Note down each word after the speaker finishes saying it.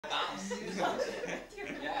dance.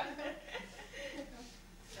 Yeah.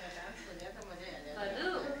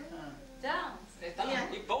 Farooque, dance.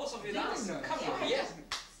 You both of you dance. Come on, yes.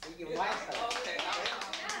 You like her. Okay, now.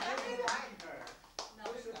 You like her. No,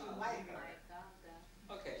 You like her.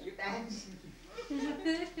 Okay, you Dance.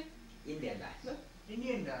 Indian dance.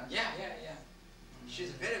 Indian dance. Yeah.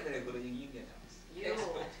 She's very, very good in Indian dance. You.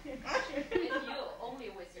 Expert. With you, only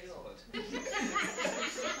with you.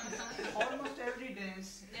 Almost every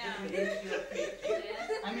dance. Yeah. If you use your feet.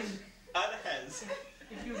 Yes. I mean, Other hands.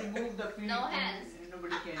 if you remove the feet, No hands.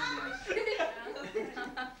 nobody can dance. With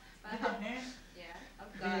the hand, Yeah, of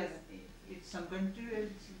there, course. it's some country where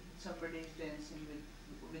somebody is dancing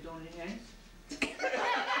with only hands.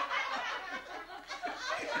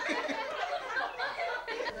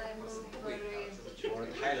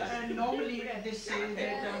 And normally they say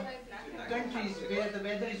that countries where the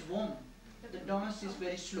weather is warm, the dance is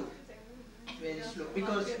very slow,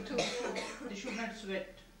 because they should not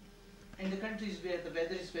sweat. And the countries where the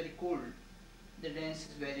weather is very cold, the dance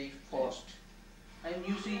is very fast. And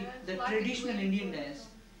you see the traditional Indian dance,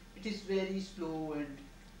 it is very slow and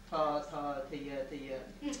tha tha thaya thaya,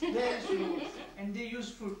 very slow, and they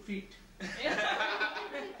use feet.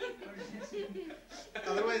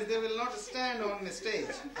 Otherwise, they will not stand on the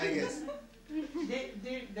stage, I guess.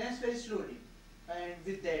 They dance very slowly, and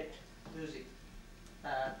with that music.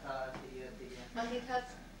 Tha tha thaya thaya. But it has,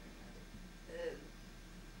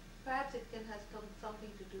 perhaps it can have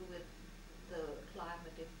something to do with the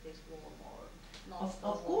climate, if it is warm or not.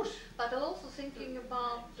 Of course. But also thinking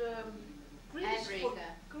about Greece, Africa.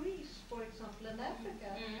 Greece, for example, and Africa,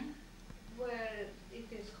 where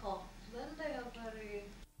it is hot. Then they are very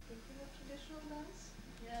traditional dance.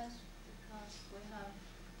 Yes, because we have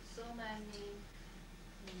so many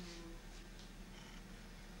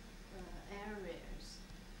areas.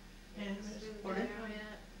 Pardon?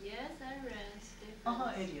 Yes, areas,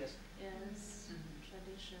 different. Areas. Yes,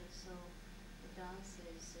 tradition. So the dance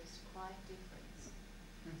is quite different.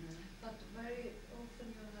 But very often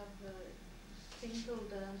you have a single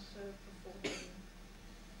dancer performing.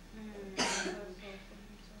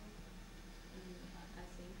 I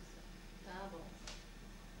think so. Double.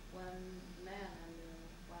 One man and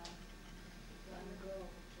one girl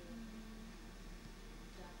to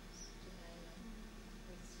dance together.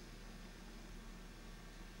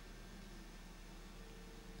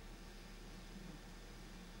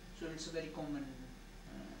 So it's a very common.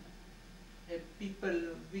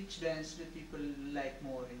 Which dance do people like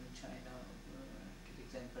more in China? For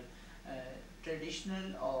example, traditional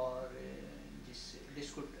or this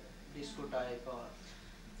disco type, or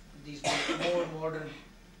these more modern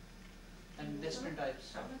and western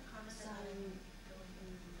types.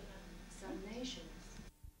 Some nations.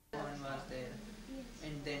 One was there,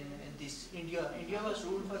 and then this India was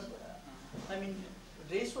ruled for. I mean,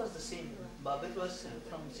 race was the same. Babur was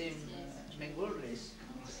from same Bengal race.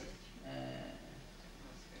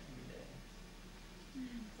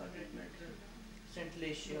 Central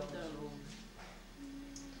Asia was ruled.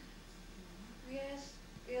 Yes,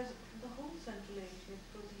 the whole Central Asia,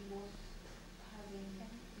 because he was having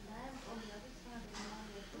land on the other side of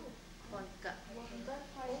Mali too. Wasn't that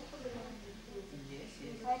also belonging to? Yes.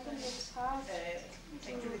 I think it's hard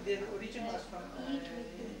Actually, their origin was from. eat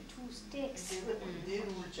with two sticks. They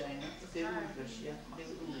ruled China. They ruled Russia. They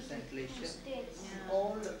ruled Central Two Asia. sticks.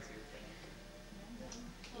 All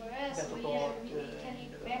Whereas we can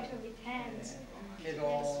eat better with hands.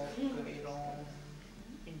 Iran,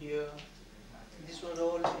 India. These were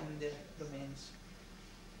all in their domains.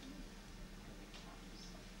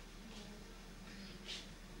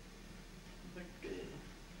 But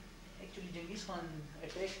actually, Genghis Khan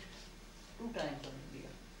attacked 2 times on India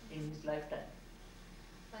in his lifetime.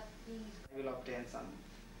 But he I will obtain some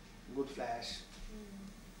good flash,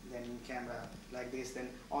 then camera like this, then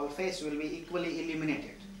all face will be equally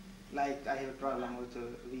illuminated. Like I have a problem with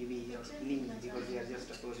VV or Ling because they are just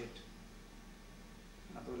opposite.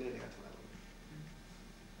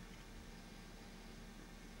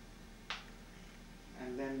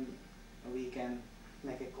 And then we can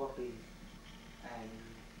make a copy and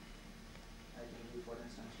I can do, for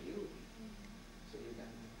instance, to you, so you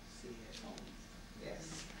can see at home.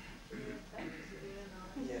 Yes.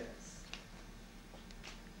 Yes.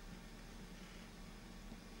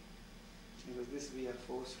 Because this we are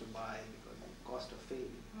forced to buy because of the cost of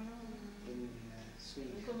failure in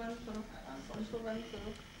Sweden.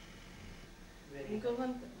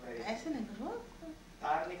 ऐसे नहीं करो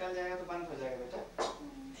तार निकल जाएगा तो बंद हो जाएगा बेटा।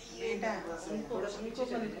 बेटा उनको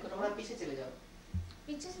बंद करो थोड़ा पीछे चले जाओ।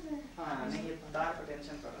 पीछे से हाँ नहीं ये तार पर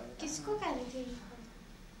टेंशन पड़ रहा है। किसको करनी थी?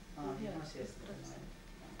 हाँ, यहाँ से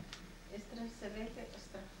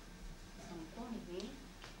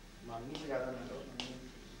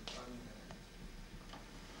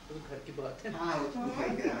की बात है। हाँ वो तो भाई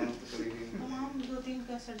कह रहा हूँ तो कभी भी तमाम 2-3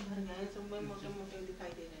 कैसेट भर गए सब में मोटे-मोटे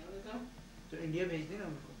दिखाई दे रहे हैं एकदम। तो इंडिया भेज देना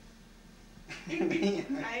उनको।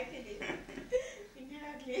 आए के लिए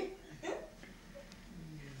इंडिया के लिए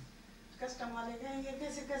कस्टम वाले कहेंगे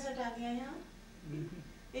कैसे कैसेट आ गया यहाँ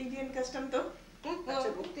इंडियन कस्टम तो अच्छा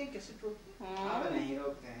रोकते हैं कैसे रोकते हैं? हाँ नहीं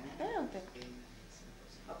रोकते हैं। नहीं रोकते।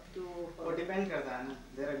 अब तो वो डिपेंड करता है ना,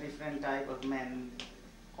 there are different type of men,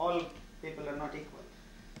 all people are not equal.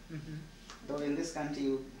 Though in this country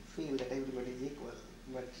you feel that everybody is equal,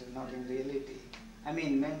 but not in reality. I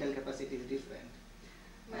mean mental capacity is different.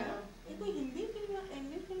 ये कोई Hindi film या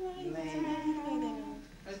English film है नहीं। दिखाई दे रहा है।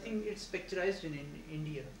 I think it's picturized in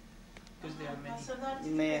India because there are many. Sardar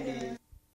ji Maybe.